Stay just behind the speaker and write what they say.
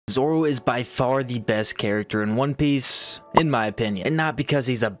Zoro is by far the best character in One Piece, in my opinion, and not because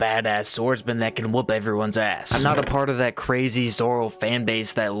he's a badass swordsman that can whoop everyone's ass. I'm not a part of that crazy Zoro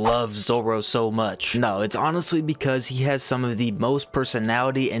fanbase that loves Zoro so much. No, it's honestly because he has some of the most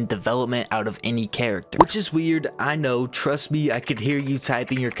personality and development out of any character. Which is weird, I know, trust me, I could hear you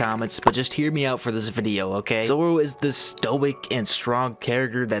typing your comments, but just hear me out for this video, okay? Zoro is this stoic and strong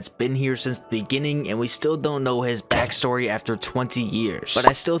character that's been here since the beginning, and we still don't know his backstory after 20 years. But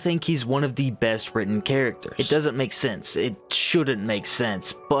I still think he's one of the best written characters. It doesn't make sense. It shouldn't make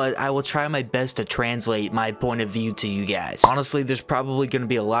sense, but I will try my best to translate my point of view to you guys. Honestly, there's probably going to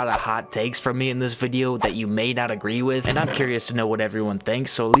be a lot of hot takes from me in this video that you may not agree with, and I'm curious to know what everyone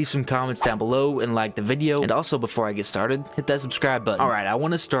thinks, so leave some comments down below and like the video. And also, before I get started, hit that subscribe button. Alright, I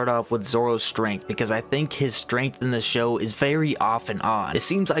want to start off with Zoro's strength because I think his strength in the show is very off and on. It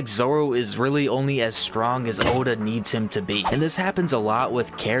seems like Zoro is really only as strong as Oda needs him to be, and this happens a lot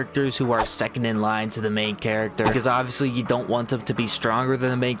with characters who are second in line to the main character, because obviously you don't want them to be stronger than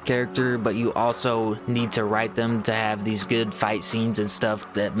the main character, but you also need to write them to have these good fight scenes and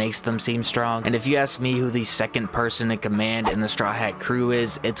stuff that makes them seem strong. And if you ask me who the second person in command in the Straw Hat crew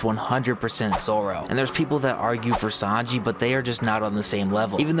is, it's 100% Zoro. And there's people that argue for Sanji, but they are just not on the same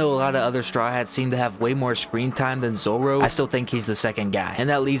level. Even though a lot of other Straw Hats seem to have way more screen time than Zoro, I still think he's the second guy. And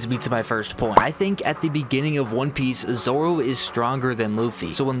that leads me to my first point. I think at the beginning of One Piece, Zoro is stronger than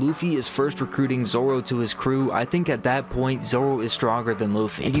Luffy. So when Luffy is first recruiting Zoro to his crew, I think at that point Zoro is stronger than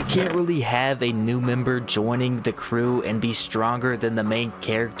Luffy. And you can't really have a new member joining the crew and be stronger than the main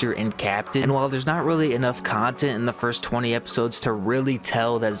character and captain. And while there's not really enough content in the first 20 episodes to really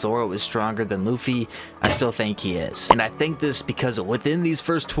tell that Zoro is stronger than Luffy, I still think he is. And I think this because within these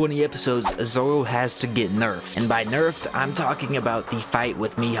first 20 episodes, Zoro has to get nerfed. And by nerfed, I'm talking about the fight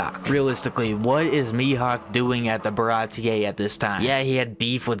with Mihawk. Realistically, what is Mihawk doing at the Baratier at this time? Yeah, he had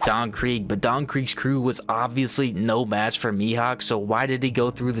beef with Don Krieg, but Don Krieg's crew was obviously no match for Mihawk, so why did he go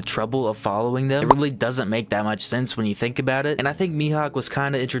through the trouble of following them? It really doesn't make that much sense when you think about it. And I think Mihawk was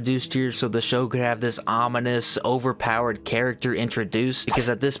kind of introduced here so the show could have this ominous, overpowered character introduced, because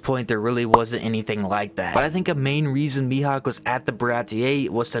at this point there really wasn't anything like that. But I think a main reason Mihawk was at the Baratier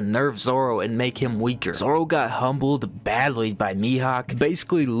was to nerf Zoro and make him weaker. Zoro got humbled badly by Mihawk,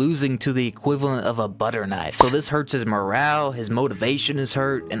 basically losing to the equivalent of a butter knife. So this hurts his morale, his motivation is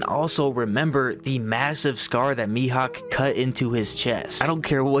hurt, and also remember the massive scar that Mihawk cut into his chest. I don't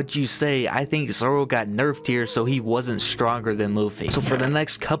care what you say, I think Zoro got nerfed here so he wasn't stronger than Luffy. So for the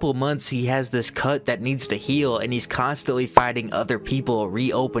next couple months he has this cut that needs to heal, and he's constantly fighting other people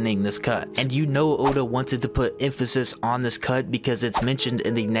reopening this cut. And you know Oda wanted to put emphasis on this cut because it's mentioned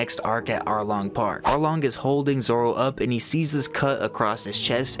in the next arc at Arlong Park. Arlong is holding Zoro up and he sees this cut across his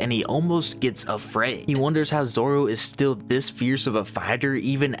chest and he almost gets afraid. He wonders how Zoro is still this fierce of a fighter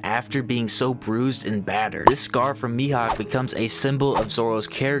even after being so bruised and battered. This scar from Mihawk becomes a symbol of Zoro's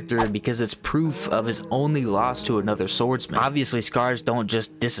character because it's proof of his only loss to another swordsman. Obviously scars don't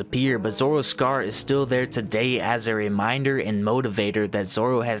just disappear, but Zoro's scar is still there today as a reminder and motivator that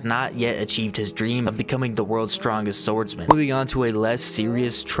Zoro has not yet achieved his dream of becoming the world's strongest swordsman. Moving on to a less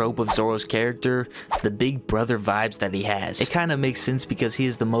serious trope of Zoro's character, the big brother vibes that he has. It kind of makes sense because he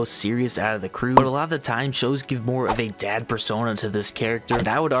is the most serious out of the crew, but a lot of the time shows give more of a dad persona to this character, and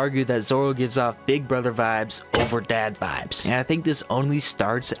I would argue that Zoro gives off big brother vibes over dad vibes. And I think this only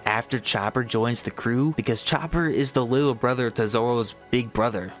starts after Chopper joins the crew, because Chopper is the little brother to Zoro's big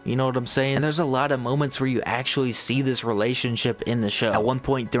brother, you know what I'm saying? And there's a lot of moments where you actually see this relationship in the show. At one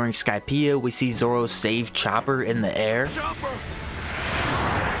point during Skypiea, we see Zoro save Chopper in the air. Chopper!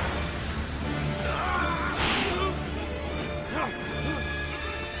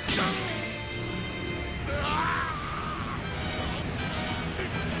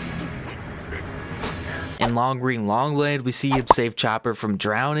 In Long Green Longland, we see him save Chopper from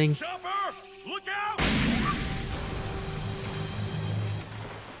drowning. Chopper! Look out!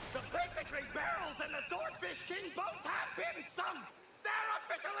 The basically barrels and the Swordfish King boats have been sunk! They're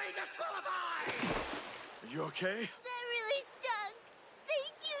officially disqualified! Are you okay? That really stunk.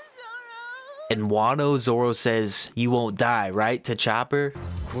 Thank you, Zoro. In Wano, Zoro says, "You won't die, right?" to Chopper.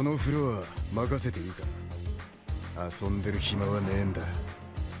 このフロア任せていいか遊んでる暇はねえんだ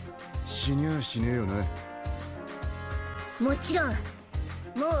死にゃあしねえよなもちろん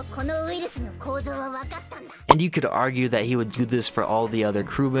And you could argue that he would do this for all the other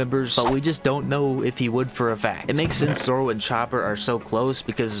crew members, but we just don't know if he would for a fact. It makes sense Zoro and Chopper are so close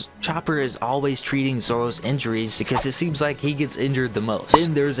because Chopper is always treating Zoro's injuries because it seems like he gets injured the most.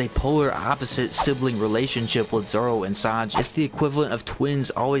 Then there's a polar opposite sibling relationship with Zoro and Sanji. It's the equivalent of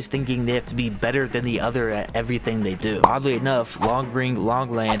twins always thinking they have to be better than the other at everything they do. Oddly enough, Long Ring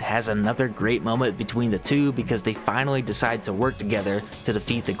Longland has another great moment between the two because they finally decide to work together to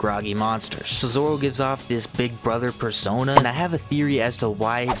defeat the groggy monsters. So Zoro gives off this big brother persona, and I have a theory as to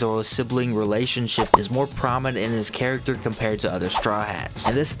why Zoro's sibling relationship is more prominent in his character compared to other Straw Hats.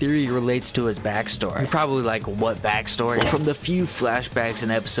 And this theory relates to his backstory. You're probably like, what backstory? From the few flashbacks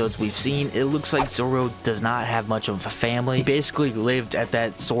and episodes we've seen, it looks like Zoro does not have much of a family. He basically lived at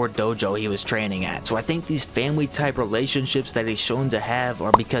that sword dojo he was training at. So I think these family type relationships that he's shown to have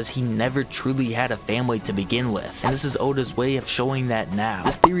are because he never truly had a family to begin with. And this is Oda's way of showing that now.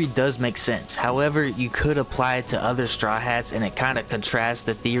 This theory does make sense. However, you could apply it to other Straw Hats and it kind of contrasts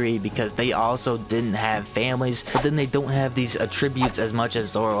the theory because they also didn't have families, but then they don't have these attributes as much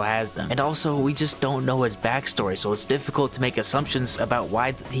as Zoro has them. And also, we just don't know his backstory, so it's difficult to make assumptions about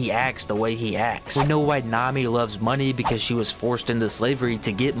why he acts the way he acts. We know why Nami loves money because she was forced into slavery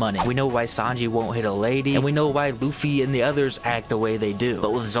to get money. We know why Sanji won't hit a lady, and we know why Luffy and the others act the way they do.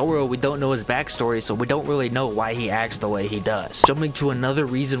 But with Zoro, we don't know his backstory, so we don't really know why he acts the way he does. Jumping to another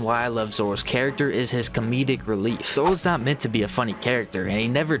reason why I love Zoro's character is his comedic relief. Zoro's not meant to be a funny character, and he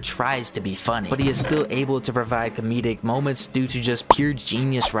never tries to be funny, but he is still able to provide comedic moments due to just pure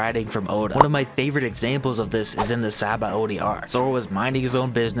genius writing from Oda. One of my favorite examples of this is in the Sabaody arc. Zoro is minding his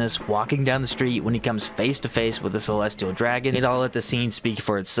own business, walking down the street when he comes face to face with the celestial dragon, and I'll let the scene speak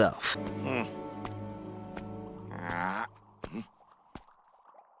for itself.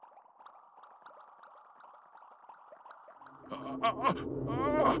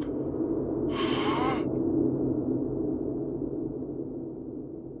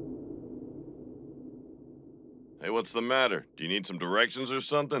 Hey, what's the matter? Do you need some directions or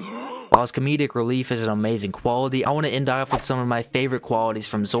something? While his comedic relief is an amazing quality, I want to end off with some of my favorite qualities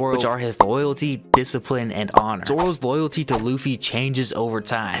from Zoro, which are his loyalty, discipline, and honor. Zoro's loyalty to Luffy changes over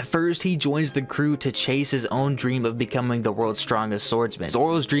time. At first, he joins the crew to chase his own dream of becoming the world's strongest swordsman.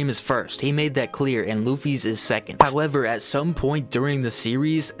 Zoro's dream is first, he made that clear, and Luffy's is second. However, at some point during the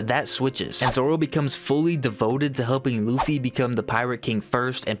series, that switches, and Zoro becomes fully devoted to helping Luffy become the Pirate King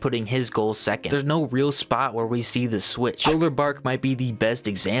first and putting his goals second. There's no real spot where we see this switch. Shoulder Bark might be the best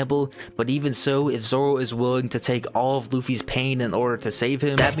example, but even so, if Zoro is willing to take all of Luffy's pain in order to save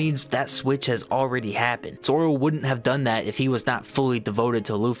him, that means that switch has already happened. Zoro wouldn't have done that if he was not fully devoted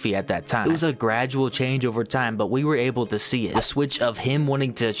to Luffy at that time. It was a gradual change over time, but we were able to see it. The switch of him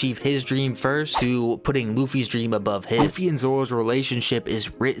wanting to achieve his dream first to putting Luffy's dream above his. Luffy and Zoro's relationship is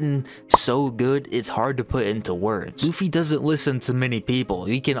written so good, it's hard to put into words. Luffy doesn't listen to many people.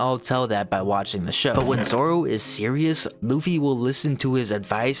 We can all tell that by watching the show. But when Zoro is serious, Luffy will listen to his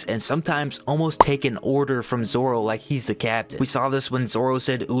advice and sometimes almost take an order from Zoro like he's the captain. We saw this when Zoro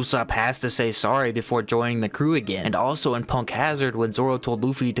said Usopp has to say sorry before joining the crew again, and also in Punk Hazard when Zoro told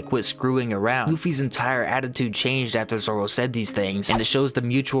Luffy to quit screwing around. Luffy's entire attitude changed after Zoro said these things, and it shows the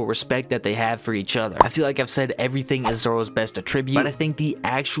mutual respect that they have for each other. I feel like I've said everything is Zoro's best attribute, but I think the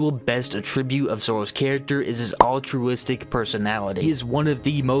actual best attribute of Zoro's character is his altruistic personality. He is one of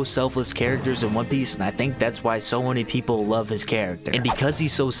the most selfless characters in One Piece, and I think that's why so many people love his character. And because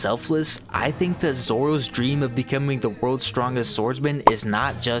he's so selfless, I think that Zoro's dream of becoming the world's strongest swordsman is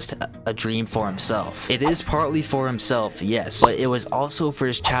not just a dream for himself. It is partly for himself, yes, but it was also for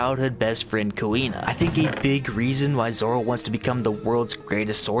his childhood best friend Kuina. I think a big reason why Zoro wants to become the world's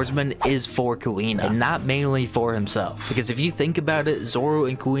greatest swordsman is for Kuina, and not mainly for himself. Because if you think about it, Zoro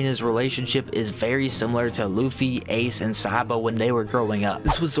and Kuina's relationship is very similar to Luffy, Ace, and Sabo when they were growing up.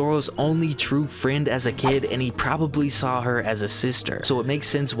 This was Zoro's only true friend as a kid, and he probably saw her as a sister, so it makes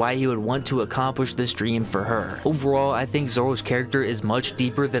sense why he would want to accomplish this dream for her. Overall, I think Zoro's character is much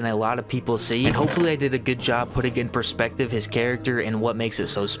deeper than a lot of people see, and hopefully I did a good job putting in perspective his character and what makes it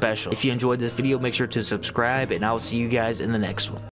so special. If you enjoyed this video, make sure to subscribe, and I'll see you guys in the next one.